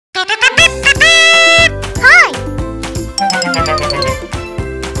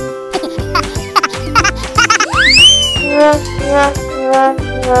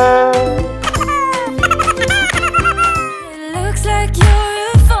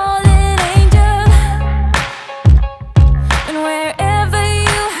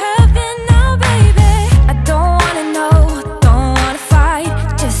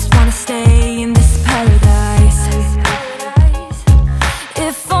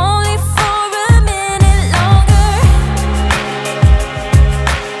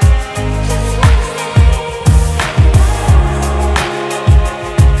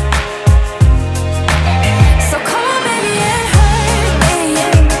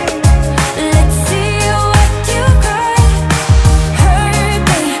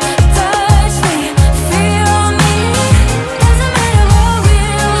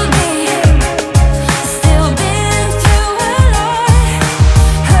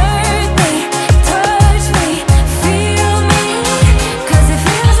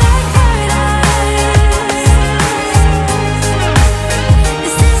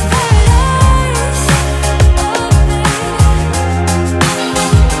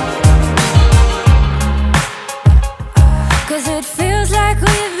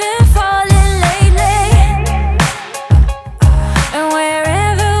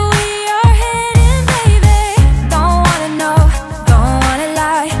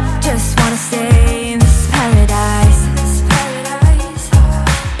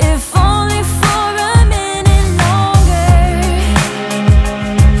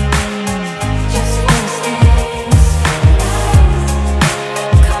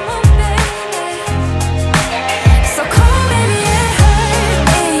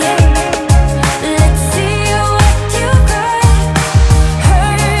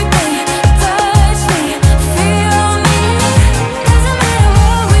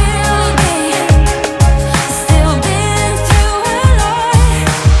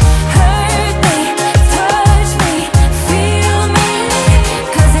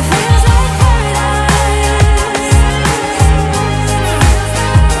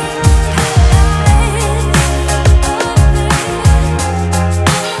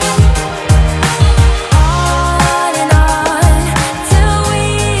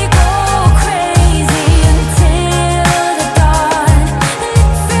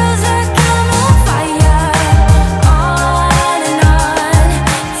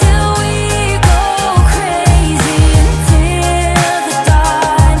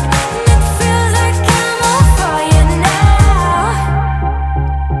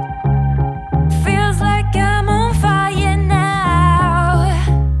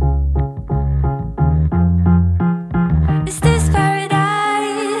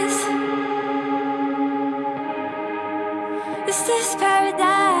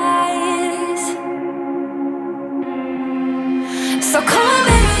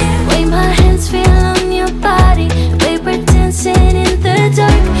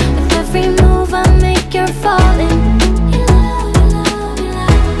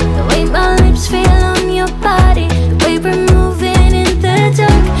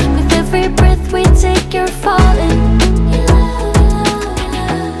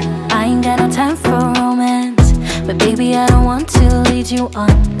you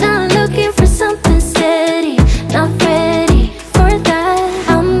on. Not looking for something steady, not ready for that.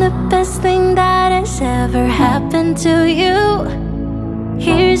 I'm the best thing that has ever happened to you.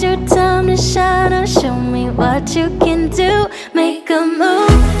 Here's your time to shine, now show me what you can do. Make a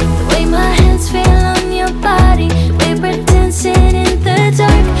move, the way my hands feel on your body, the way we're dancing in the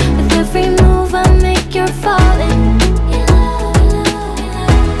dark. With every move I make, you're falling.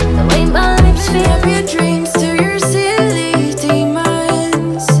 The way my lips feel up your dreams to your silly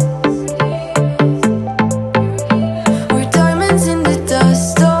demons. We're diamonds in the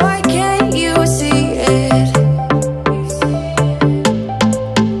dust, oh why can't you see it?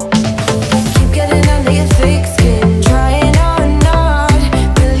 Keep getting under your thick skin, trying or not,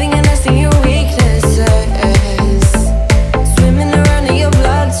 building a nest in your weaknesses. Swimming around in your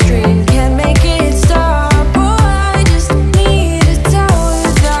bloodstream, can't make it stop. Oh, I just need to tell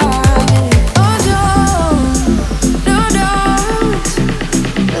you that. Oh, don't, no, don't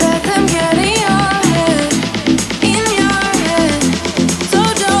let them get in your head, in your head. So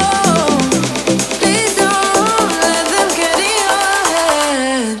don't, please don't let them get in your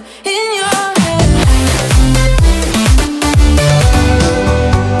head, in your head.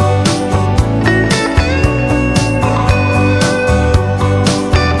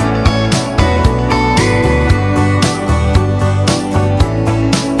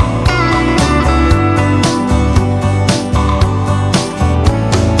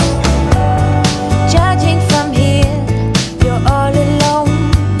 Judging from here, you're all alone.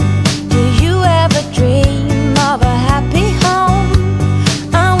 Do you ever dream of a happy home?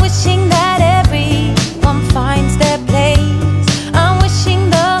 I'm wishing that everyone finds their place. I'm wishing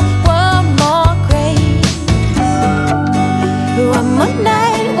the world more grace. One more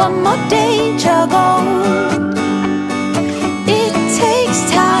night, one more day to go. It takes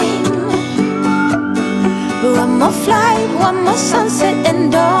time. One more flight, one more sunset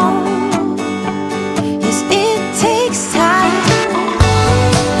and dawn. Yes, it takes time.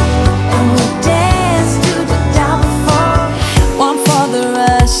 And we'll dance to the downfall. One for the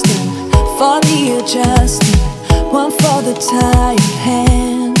resting, for the adjusting, one for the tired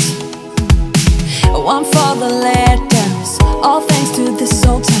hands, one for the letdowns, all thanks to this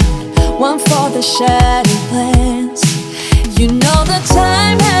old town, one for the shattered plans. You know the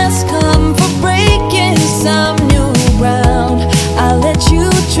time has come for breaking some new ground. I'll let you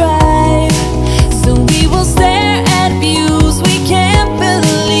drive, so we will stare at views we can't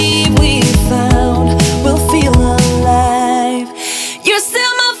believe we found. We'll feel alive. You're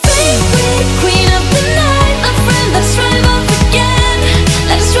still my favorite queen of the night, my friend. Let's drive off again.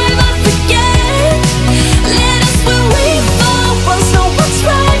 Let's drive off again. Let us where we fall. Once know what's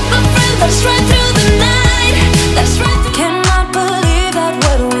right, my friend. Let's ride through the night. Let's ride through. Cannot believe that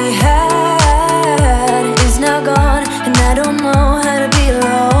what we had is now gone.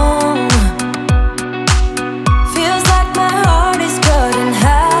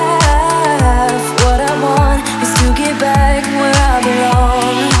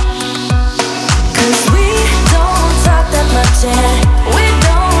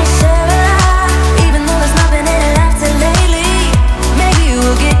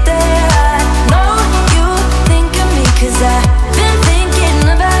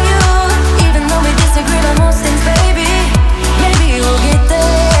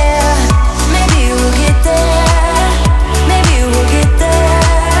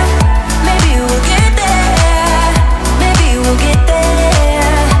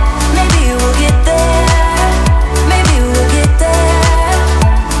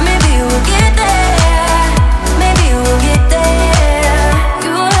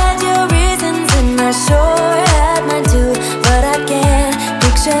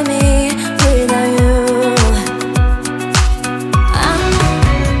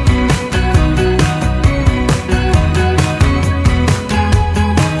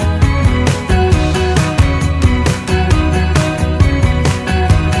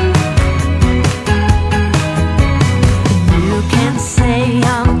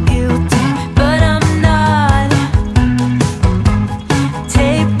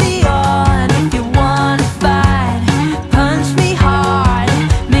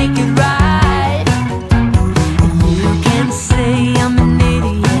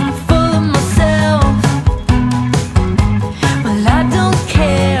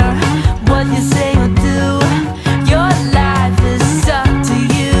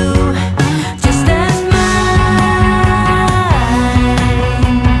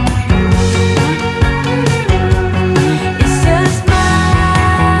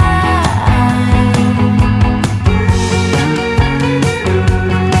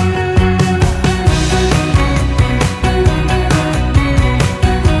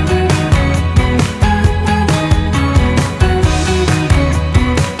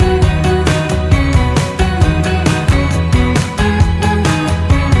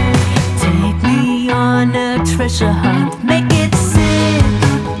 crush your heart, make it sick.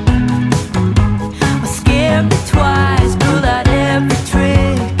 Or scare me twice, pull out every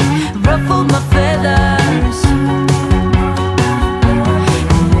trick, ruffle my feathers.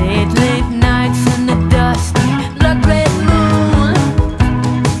 Late, late nights in the dusty, blood red moon.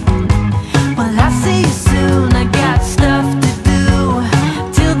 Well, I'll see you soon, I got stuff to do.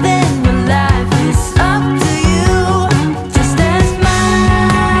 Till then, your life is up to you, just as mine.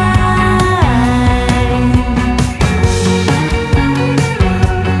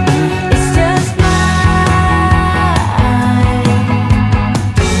 It's just mine.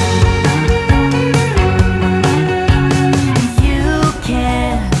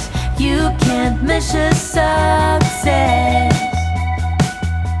 You can't measure success.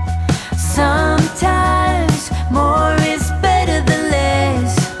 Sometimes more is better than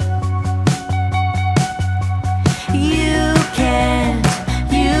less. You can't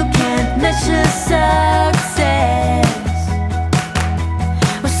measure success.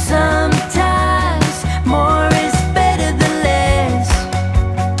 Well, sometimes more is better than less.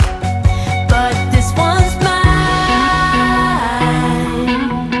 But this one's mine.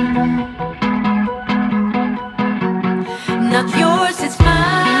 Not yours, it's mine.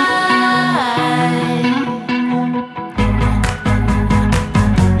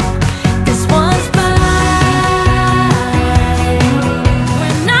 This one's mine.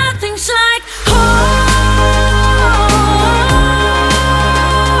 When nothing's like home,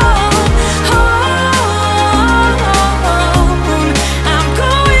 I'm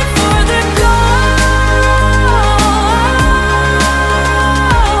going for the gold.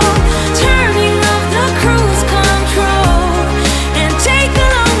 Turning off the cruise control and take the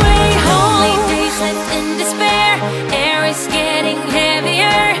long way home. Only days left in despair, air is getting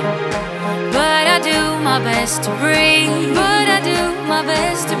heavier. But I do my best to breathe. But I do my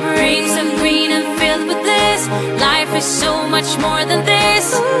best to breathe. Dreams of green and filled with this. Life is so much more than this.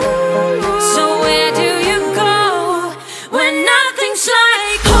 So where do you go when nothing's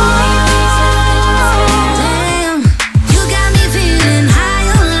like home? Damn, you got me feeling high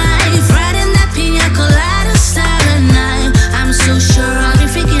on life, riding that pina colada silent night. I'm so sure I'll be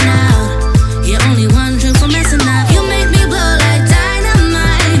freaking out. You're only one drink from messing up. You make me blow like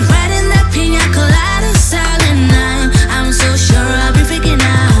dynamite, riding that pina colada silent night. I'm so sure I'll be freaking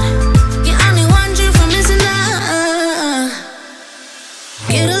out. You're only one drink from messing up.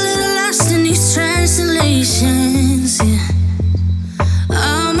 Get a little lost in these translations, yeah.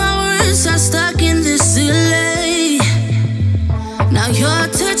 All my words are stuck in this delay. Now your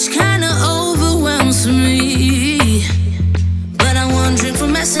touch kinda overwhelms me. But I'm one drink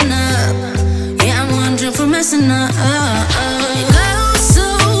from messing up. Yeah, I'm one drink from messing up. You go so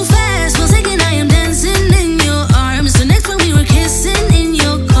fast, one second I am dancing in your arms. The next one we were kissing in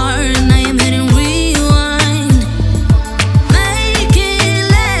your car, and I am hitting rewind. Make it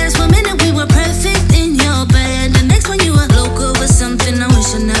last, 1 minute we were perfect in your bed. The next one you were local with something I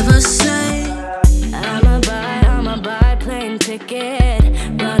wish I never said. I'ma buy plane ticket,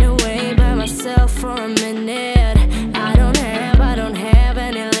 run away by myself for a minute. I don't have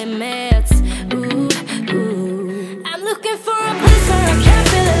any limits. Ooh, ooh. I'm looking for a place where I can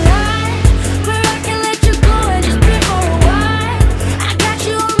feel alive, where I can let you go and just be for a while. I got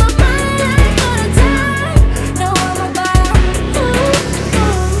you on my mind like all the time. Now I'ma buy. Ooh,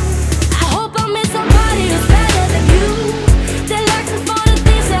 ooh. I hope I meet somebody who's better than you, that likes me for the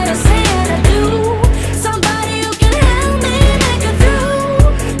things that I say and I do. Somebody who can help me make it through.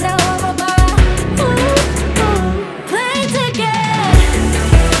 Now I'ma buy. Ooh, ooh. Plane ticket,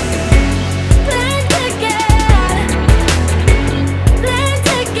 plane ticket, plane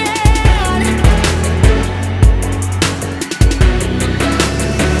ticket.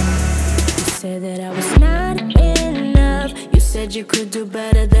 You said that I was not enough. You said you could do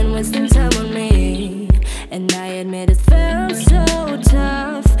better than wasting time on me. And I admit it felt so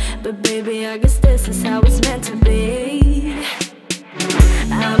tough, but baby, I guess this is how it's meant to be.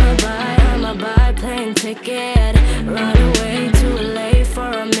 I'ma buy plane ticket, run away to LA for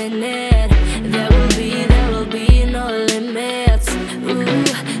a minute. There will be no limits. Ooh,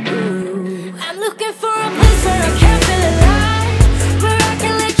 ooh. I'm looking for a place where I can feel alive, where I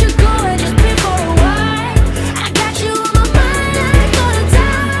can let you go and just be for a while. I got you on my mind like all the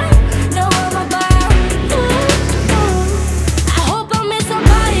time. Now I'ma buy. Ooh, ooh. I hope I meet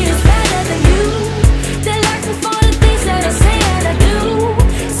somebody who's better than you, that likes me for the things that I say and I do.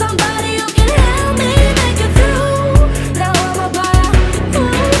 Somebody who can help me make it through. Now I'ma buy.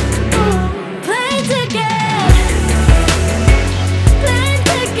 Ooh.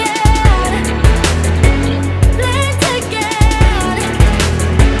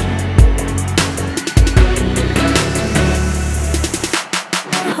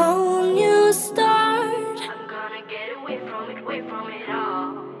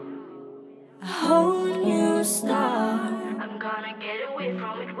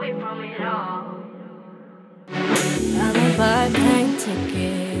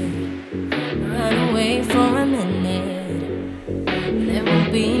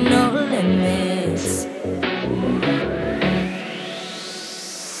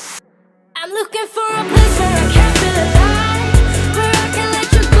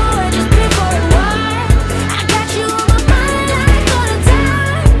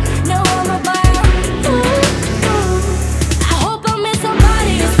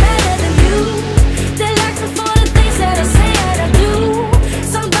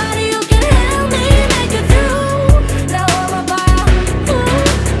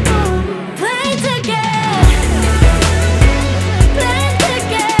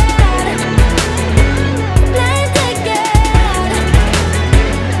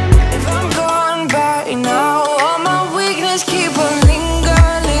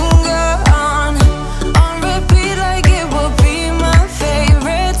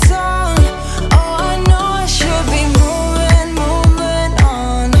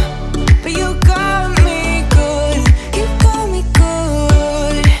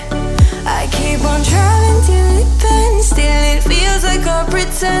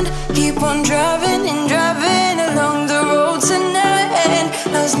 pretend. Keep on driving in